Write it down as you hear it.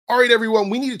All right, everyone,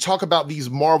 we need to talk about these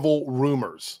Marvel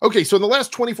rumors. Okay, so in the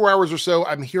last 24 hours or so,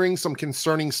 I'm hearing some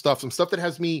concerning stuff, some stuff that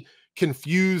has me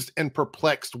confused and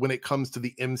perplexed when it comes to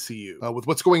the MCU, with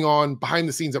what's going on behind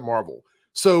the scenes at Marvel.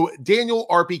 So Daniel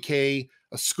RPK,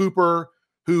 a scooper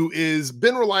who is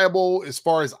been reliable as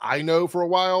far as I know for a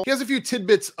while, he has a few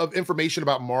tidbits of information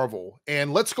about Marvel.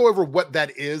 And let's go over what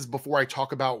that is before I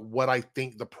talk about what I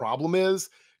think the problem is.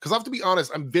 Because I have to be honest,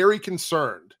 I'm very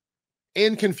concerned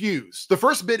and confused. The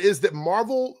first bit is that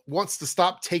Marvel wants to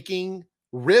stop taking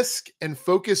risk and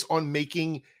focus on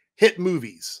making hit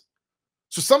movies.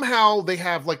 So somehow they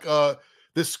have like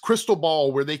this crystal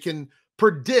ball where they can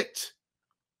predict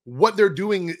what they're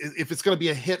doing, if it's going to be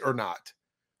a hit or not,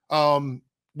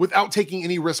 without taking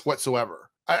any risk whatsoever.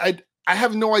 I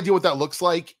have no idea what that looks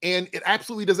like, and it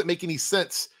absolutely doesn't make any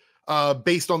sense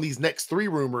based on these next three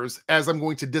rumors, as I'm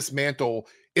going to dismantle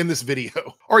in this video.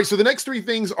 All right, so the next three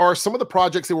things are some of the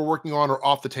projects they were working on are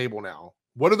off the table now.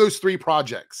 What are those three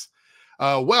projects?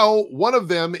 Well, one of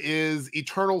them is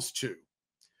Eternals 2.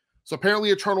 So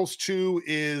apparently Eternals 2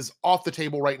 is off the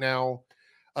table right now.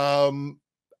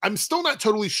 I'm still not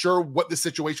totally sure what the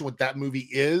situation with that movie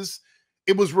is.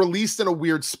 It was released in a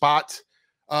weird spot.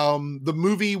 The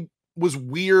movie was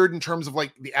weird in terms of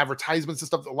like the advertisements and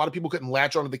stuff. A lot of people couldn't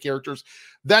latch onto the characters.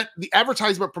 That the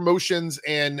advertisement promotions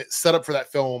and setup for that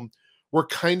film were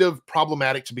kind of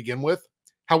problematic to begin with.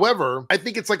 However, I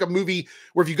think it's like a movie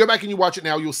where if you go back and you watch it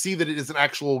now, you'll see that it is an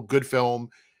actual good film.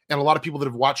 And a lot of people that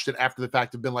have watched it after the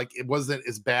fact have been like, it wasn't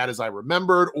as bad as I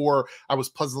remembered, or I was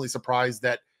pleasantly surprised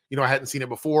that, you know, I hadn't seen it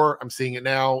before. I'm seeing it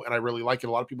now and I really like it.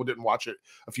 A lot of people didn't watch it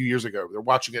a few years ago. They're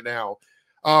watching it now.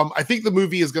 I think the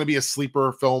movie is going to be a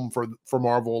sleeper film for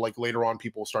Marvel. Like later on,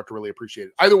 people will start to really appreciate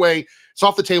it. Either way, it's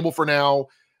off the table for now.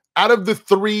 Out of the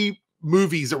three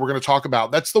movies that we're going to talk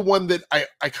about, that's the one that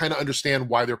I kind of understand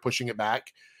why they're pushing it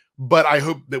back. But I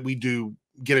hope that we do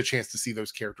get a chance to see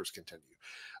those characters continue.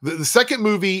 The second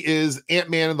movie is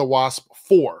Ant-Man and the Wasp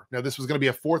 4. Now, this was going to be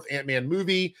a fourth Ant-Man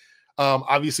movie.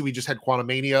 Obviously, we just had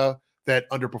Quantumania that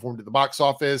underperformed at the box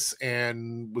office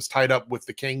and was tied up with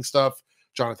the Kang stuff.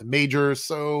 Jonathan Majors.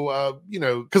 So, you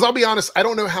know, because I'll be honest, I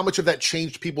don't know how much of that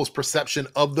changed people's perception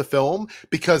of the film,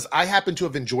 because I happen to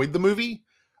have enjoyed the movie.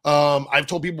 I've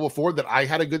told people before that I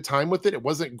had a good time with it. It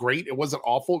wasn't great. It wasn't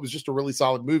awful. It was just a really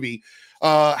solid movie.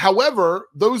 However,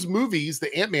 those movies,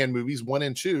 the Ant-Man movies 1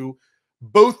 and 2,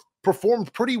 both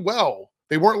performed pretty well.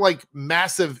 They weren't like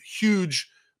massive, huge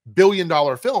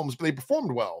billion-dollar films, but they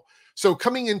performed well. So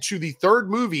coming into the third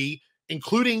movie,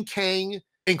 including Kang,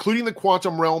 including the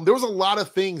quantum realm, there was a lot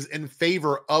of things in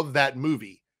favor of that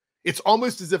movie. It's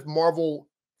almost as if Marvel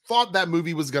thought that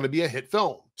movie was going to be a hit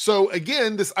film. So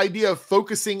again, this idea of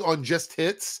focusing on just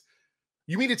hits,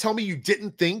 you mean to tell me you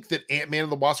didn't think that Ant-Man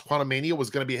and the Wasp: Quantumania was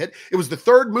going to be a hit? It was the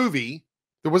third movie.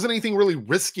 There wasn't anything really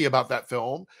risky about that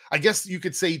film. I guess you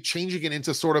could say changing it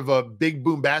into sort of a big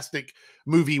bombastic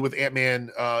movie with Ant-Man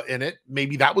in it.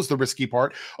 Maybe that was the risky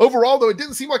part. Overall, though, it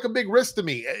didn't seem like a big risk to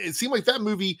me. It seemed like that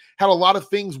movie had a lot of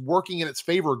things working in its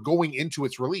favor going into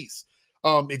its release.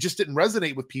 It just didn't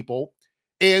resonate with people.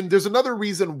 And there's another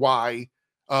reason why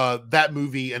that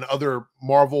movie and other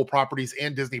Marvel properties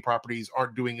and Disney properties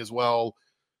aren't doing as well.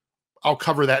 I'll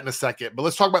cover that in a second. But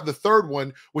let's talk about the third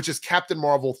one, which is Captain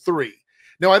Marvel 3.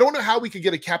 Now, I don't know how we could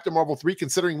get a Captain Marvel 3,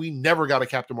 considering we never got a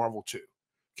Captain Marvel 2.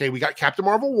 Okay, we got Captain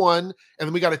Marvel 1, and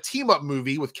then we got a team-up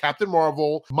movie with Captain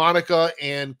Marvel, Monica,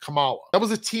 and Kamala. That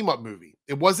was a team-up movie.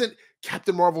 It wasn't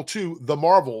Captain Marvel 2, The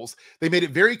Marvels. They made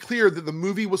it very clear that the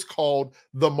movie was called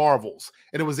The Marvels,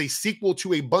 and it was a sequel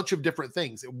to a bunch of different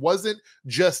things. It wasn't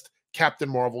just Captain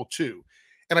Marvel 2.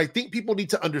 And I think people need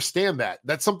to understand that.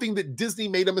 That's something that Disney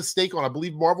made a mistake on. I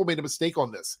believe Marvel made a mistake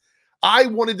on this. I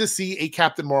wanted to see a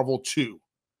Captain Marvel 2.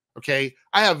 Okay,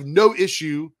 I have no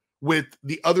issue with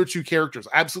the other two characters.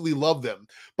 I absolutely love them,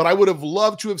 but I would have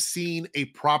loved to have seen a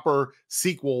proper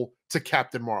sequel to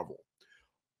Captain Marvel.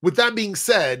 With that being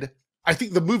said, I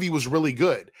think the movie was really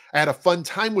good. I had a fun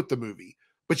time with the movie,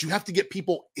 but you have to get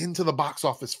people into the box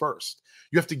office first.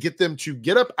 You have to get them to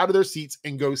get up out of their seats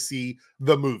and go see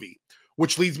the movie,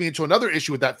 which leads me into another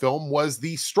issue with that film was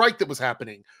the strike that was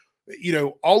happening. You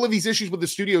know, all of these issues with the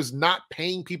studios not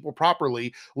paying people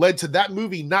properly led to that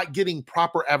movie not getting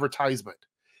proper advertisement.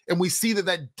 And we see that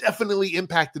that definitely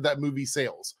impacted that movie's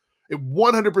sales. It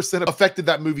 100% affected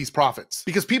that movie's profits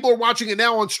because people are watching it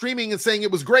now on streaming and saying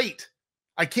it was great.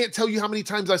 I can't tell you how many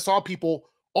times I saw people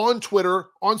on Twitter,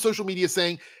 on social media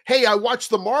saying, hey, I watched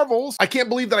The Marvels. I can't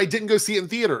believe that I didn't go see it in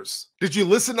theaters. Did you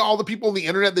listen to all the people on the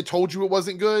internet that told you it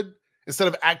wasn't good instead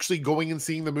of actually going and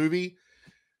seeing the movie?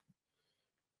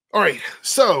 All right,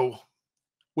 so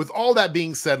with all that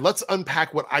being said, let's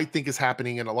unpack what I think is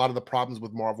happening and a lot of the problems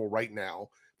with Marvel right now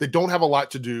that don't have a lot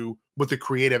to do with the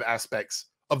creative aspects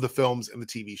of the films and the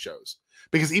TV shows.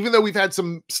 Because even though we've had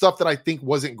some stuff that I think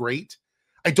wasn't great,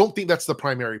 I don't think that's the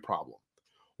primary problem.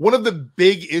 One of the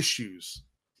biggest issues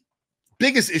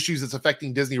that's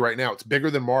affecting Disney right now, it's bigger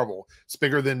than Marvel, it's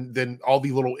bigger than all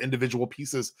the little individual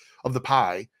pieces of the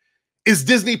pie, is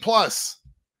Disney Plus.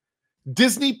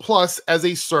 Disney Plus as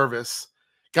a service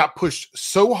got pushed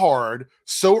so hard,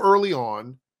 so early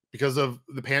on because of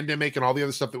the pandemic and all the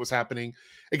other stuff that was happening.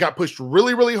 It got pushed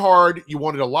really, really hard. You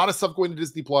wanted a lot of stuff going to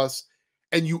Disney Plus,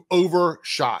 and you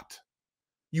overshot.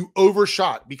 You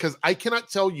overshot because I cannot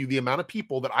tell you the amount of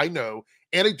people that I know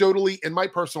anecdotally in my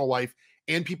personal life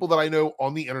and people that I know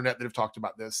on the internet that have talked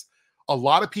about this. A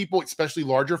lot of people, especially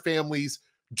larger families,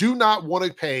 do not want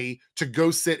to pay to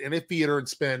go sit in a theater and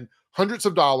spend hundreds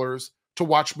of dollars to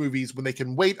watch movies when they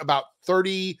can wait about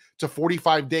 30 to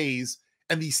 45 days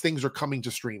and these things are coming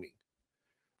to streaming.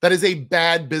 That is a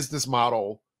bad business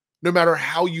model, no matter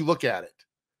how you look at it.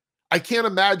 I can't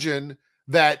imagine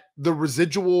that the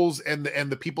residuals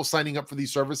and the people signing up for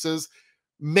these services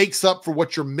makes up for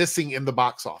what you're missing in the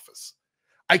box office.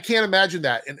 I can't imagine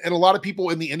that. And a lot of people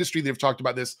in the industry that have talked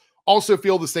about this also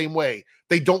feel the same way.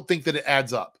 They don't think that it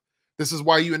adds up. This is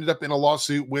why you ended up in a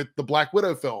lawsuit with the Black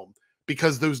Widow film,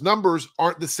 because those numbers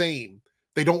aren't the same.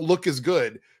 They don't look as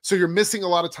good. So you're missing a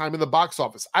lot of time in the box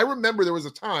office. I remember there was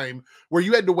a time where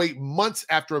you had to wait months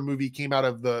after a movie came out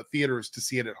of the theaters to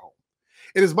see it at home.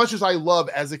 And as much as I love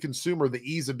as a consumer the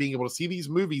ease of being able to see these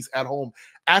movies at home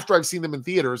after I've seen them in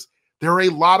theaters, there are a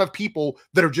lot of people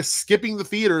that are just skipping the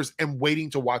theaters and waiting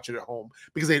to watch it at home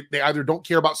because they either don't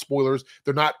care about spoilers,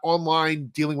 they're not online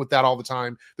dealing with that all the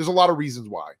time. There's a lot of reasons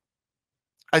why.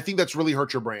 I think that's really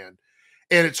hurt your brand.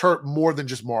 And it's hurt more than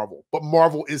just Marvel. But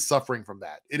Marvel is suffering from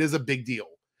that. It is a big deal.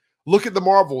 Look at the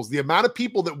Marvels. The amount of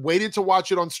people that waited to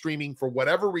watch it on streaming for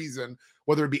whatever reason,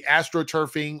 whether it be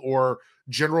astroturfing or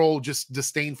general just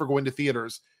disdain for going to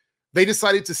theaters, they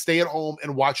decided to stay at home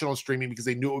and watch it on streaming because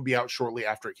they knew it would be out shortly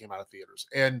after it came out of theaters.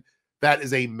 And that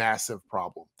is a massive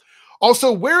problem.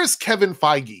 Also, where is Kevin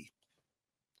Feige?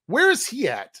 Where is he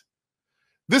at?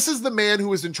 This is the man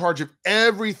who is in charge of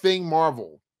everything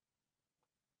Marvel,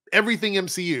 everything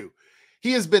MCU.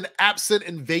 He has been absent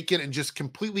and vacant and just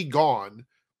completely gone.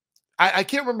 I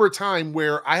can't remember a time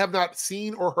where I have not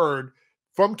seen or heard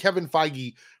from Kevin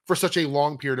Feige for such a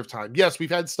long period of time. Yes,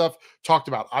 we've had stuff talked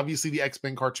about. Obviously, the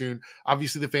X-Men cartoon,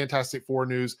 obviously the Fantastic Four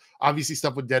news, obviously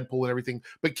stuff with Deadpool and everything.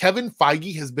 But Kevin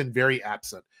Feige has been very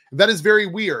absent. That is very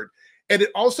weird. And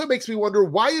it also makes me wonder,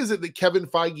 why is it that Kevin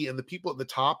Feige and the people at the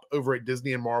top over at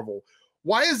Disney and Marvel,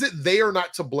 why is it they are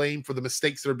not to blame for the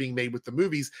mistakes that are being made with the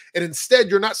movies? And instead,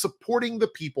 you're not supporting the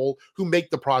people who make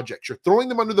the projects. You're throwing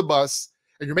them under the bus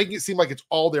and you're making it seem like it's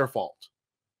all their fault.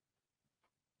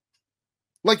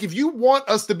 Like, if you want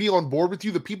us to be on board with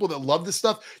you, the people that love this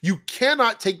stuff, you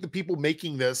cannot take the people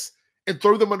making this and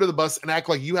throw them under the bus and act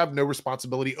like you have no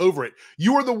responsibility over it.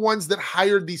 You are the ones that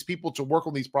hired these people to work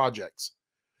on these projects.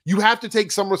 You have to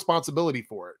take some responsibility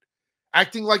for it.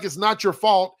 Acting like it's not your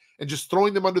fault and just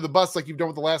throwing them under the bus like you've done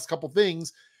with the last couple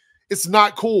things, it's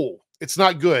not cool. It's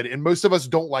not good. And most of us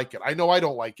don't like it. I know I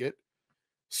don't like it.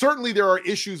 Certainly there are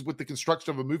issues with the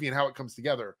construction of a movie and how it comes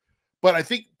together. But I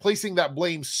think placing that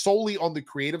blame solely on the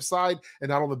creative side and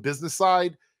not on the business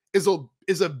side is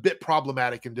a bit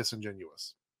problematic and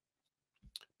disingenuous.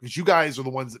 Because you guys are the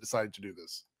ones that decided to do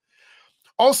this.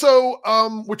 Also,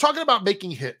 we're talking about making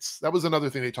hits. That was another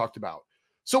thing they talked about.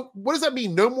 So what does that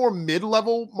mean? No more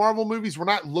mid-level Marvel movies? We're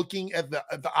not looking at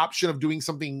the option of doing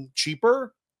something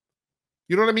cheaper?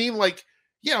 You know what I mean? Like,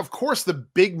 yeah, of course, the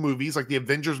big movies, like the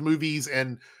Avengers movies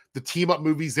and the team-up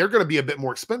movies, they're going to be a bit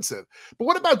more expensive. But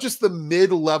what about just the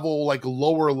mid-level, like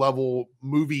lower-level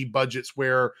movie budgets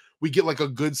where we get like a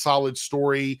good, solid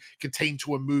story contained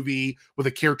to a movie with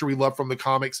a character we love from the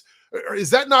comics?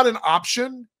 Is that not an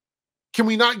option? Can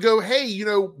we not go, hey, you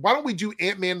know, why don't we do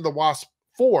Ant-Man and the Wasp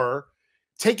 4,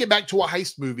 take it back to a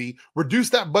heist movie, reduce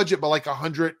that budget by like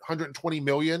 120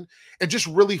 million, and just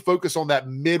really focus on that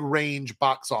mid-range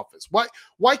box office?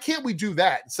 Why can't we do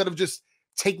that instead of just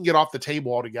taking it off the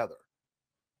table altogether?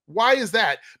 Why is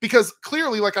that? Because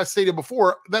clearly, like I stated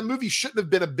before, that movie shouldn't have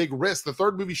been a big risk. The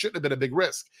third movie shouldn't have been a big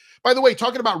risk. By the way,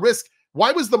 talking about risk,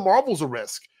 why was the Marvels a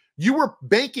risk? You were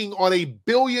banking on a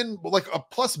billion, like a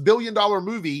plus $1 billion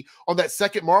movie on that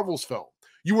second Marvels film.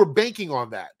 You were banking on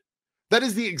that. That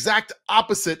is the exact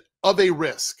opposite of a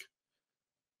risk.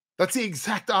 That's the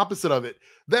exact opposite of it.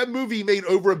 That movie made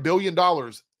over $1 billion.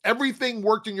 Everything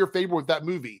worked in your favor with that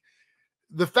movie.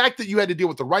 The fact that you had to deal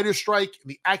with the writer's strike,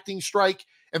 the acting strike,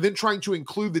 and then trying to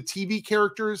include the TV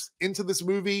characters into this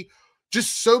movie.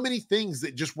 Just so many things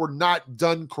that just were not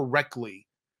done correctly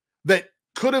that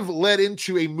could have led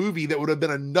into a movie that would have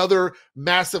been another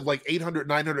massive, like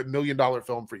 $800-900 million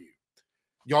film for you.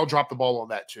 Y'all dropped the ball on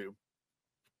that too.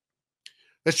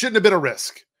 That shouldn't have been a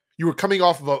risk. You were coming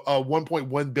off of a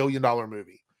 $1.1 billion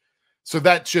movie. So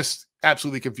that's just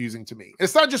absolutely confusing to me.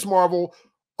 It's not just Marvel.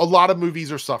 A lot of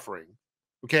movies are suffering.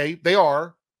 Okay, they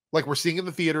are. Like we're seeing in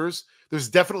the theaters. There's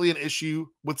definitely an issue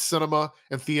with cinema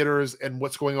and theaters and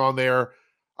what's going on there.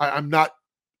 I'm not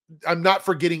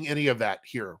forgetting any of that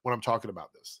here when I'm talking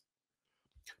about this.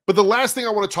 But the last thing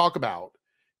I want to talk about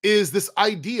is this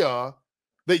idea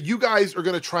that you guys are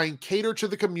going to try and cater to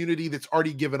the community that's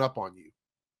already given up on you.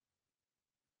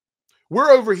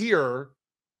 We're over here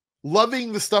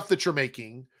loving the stuff that you're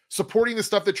making, supporting the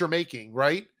stuff that you're making,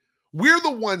 right? We're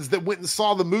the ones that went and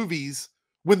saw the movies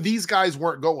when these guys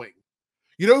weren't going.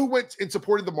 You know who went and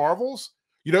supported the Marvels?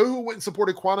 You know who went and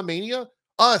supported Quantumania?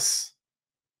 Us.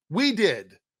 We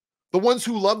did. The ones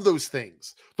who love those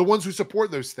things. The ones who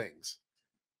support those things.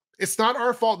 It's not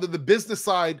our fault that the business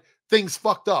side things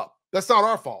fucked up. That's not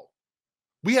our fault.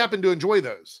 We happen to enjoy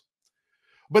those.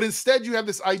 But instead, you have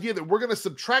this idea that we're going to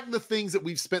subtract the things that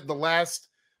we've spent the last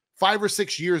 5 or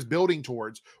 6 years building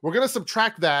towards. We're going to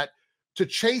subtract that to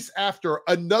chase after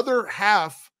another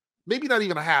half, maybe not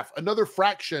even a half, another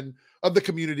fraction of the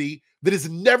community that is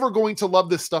never going to love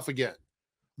this stuff again.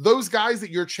 Those guys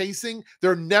that you're chasing,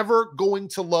 they're never going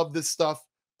to love this stuff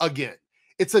again.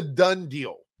 It's a done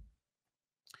deal.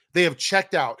 They have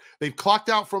checked out. They've clocked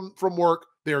out from work.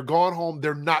 They're gone home.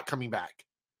 They're not coming back.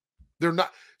 They're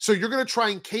not. So you're going to try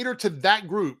and cater to that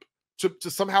group to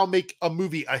somehow make a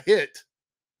movie a hit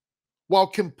while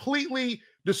completely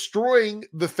destroying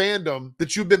the fandom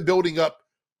that you've been building up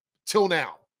till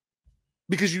now.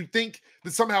 Because you think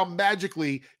that somehow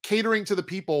magically catering to the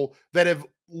people that have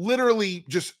literally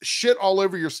just shit all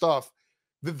over your stuff,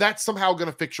 that's somehow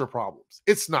going to fix your problems.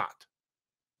 It's not.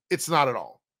 It's not at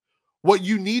all. What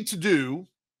you need to do,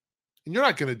 and you're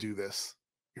not going to do this.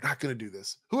 You're not going to do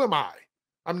this. Who am I?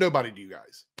 I'm nobody to you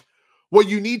guys. What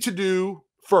you need to do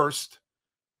first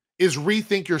is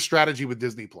rethink your strategy with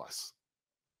Disney Plus.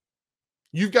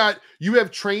 You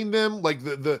have trained them like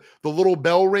the little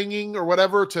bell ringing or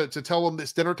whatever to tell them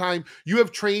it's dinner time. You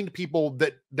have trained people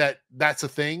that's a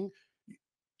thing.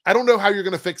 I don't know how you're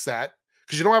going to fix that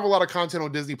because you don't have a lot of content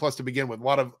on Disney Plus to begin with, a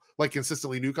lot of like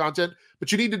consistently new content,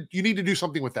 but you need to do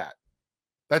something with that.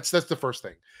 That's the first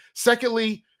thing.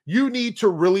 Secondly, you need to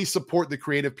really support the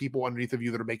creative people underneath of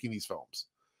you that are making these films.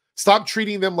 Stop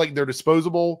treating them like they're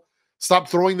disposable. Stop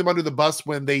throwing them under the bus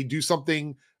when they do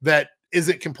something that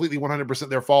isn't completely 100%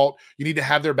 their fault. You need to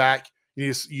have their back.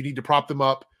 You need to prop them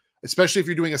up, especially if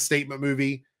you're doing a statement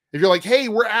movie. If you're like, hey,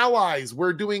 we're allies,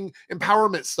 we're doing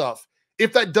empowerment stuff.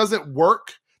 If that doesn't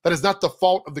work, that is not the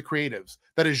fault of the creatives.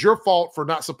 That is your fault for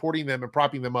not supporting them and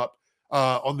propping them up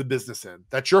on the business end.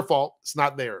 That's your fault. It's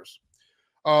not theirs.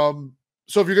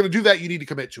 So if you're going to do that, you need to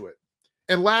commit to it.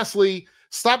 And lastly,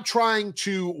 stop trying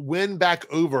to win back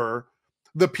over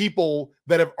the people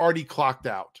that have already clocked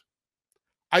out.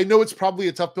 I know it's probably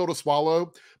a tough pill to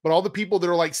swallow, but all the people that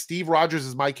are like Steve Rogers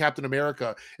is my Captain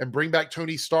America and bring back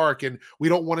Tony Stark and we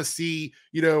don't want to see,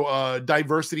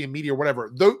 diversity in media or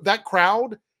whatever. That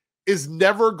crowd is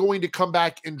never going to come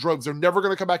back in droves. They're never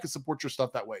going to come back and support your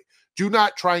stuff that way. Do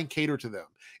not try and cater to them.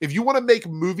 If you want to make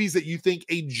movies that you think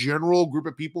a general group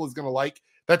of people is going to like,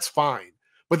 that's fine.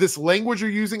 But this language you're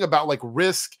using about like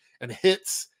risk and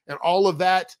hits and all of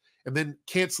that, and then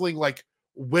canceling like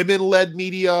women-led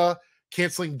media,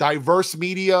 canceling diverse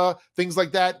media, things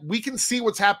like that. We can see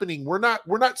what's happening. We're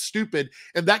not stupid.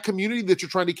 And that community that you're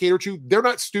trying to cater to, they're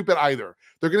not stupid either.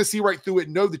 They're going to see right through it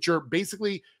and know that you're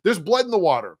basically, there's blood in the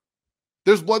water.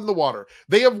 There's blood in the water.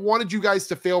 They have wanted you guys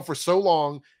to fail for so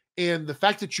long. And the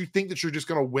fact that you think that you're just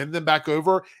going to win them back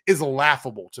over is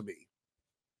laughable to me.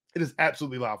 It is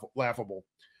absolutely laughable.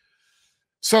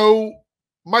 So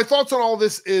my thoughts on all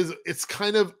this is it's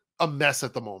kind of a mess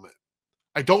at the moment.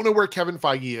 I don't know where Kevin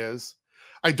Feige is.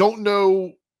 I don't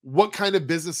know what kind of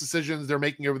business decisions they're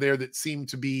making over there that seem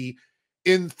to be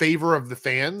in favor of the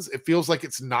fans. It feels like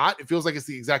it's not. It feels like it's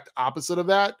the exact opposite of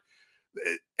that.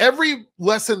 Every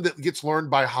lesson that gets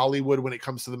learned by Hollywood when it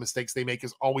comes to the mistakes they make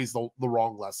is always the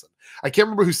wrong lesson. I can't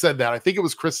remember who said that. I think it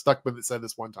was Chris Stuckman that said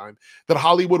this one time, that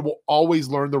Hollywood will always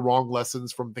learn the wrong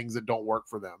lessons from things that don't work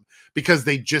for them because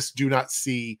they just do not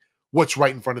see what's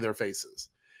right in front of their faces.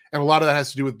 And a lot of that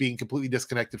has to do with being completely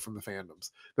disconnected from the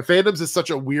fandoms. The fandoms is such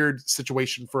a weird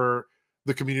situation for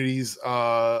the communities,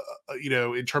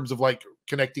 in terms of like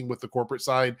connecting with the corporate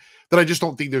side, that I just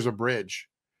don't think there's a bridge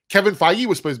Kevin Feige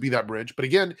was supposed to be that bridge, but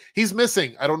again, he's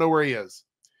missing. I don't know where he is.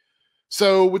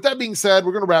 So with that being said,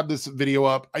 we're going to wrap this video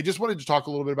up. I just wanted to talk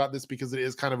a little bit about this because it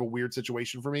is kind of a weird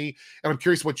situation for me, and I'm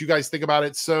curious what you guys think about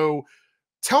it. So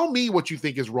tell me what you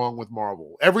think is wrong with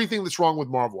Marvel. Everything that's wrong with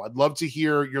Marvel. I'd love to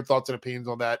hear your thoughts and opinions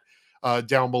on that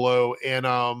down below. And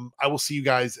I will see you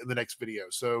guys in the next video.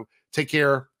 So take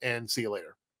care and see you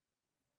later.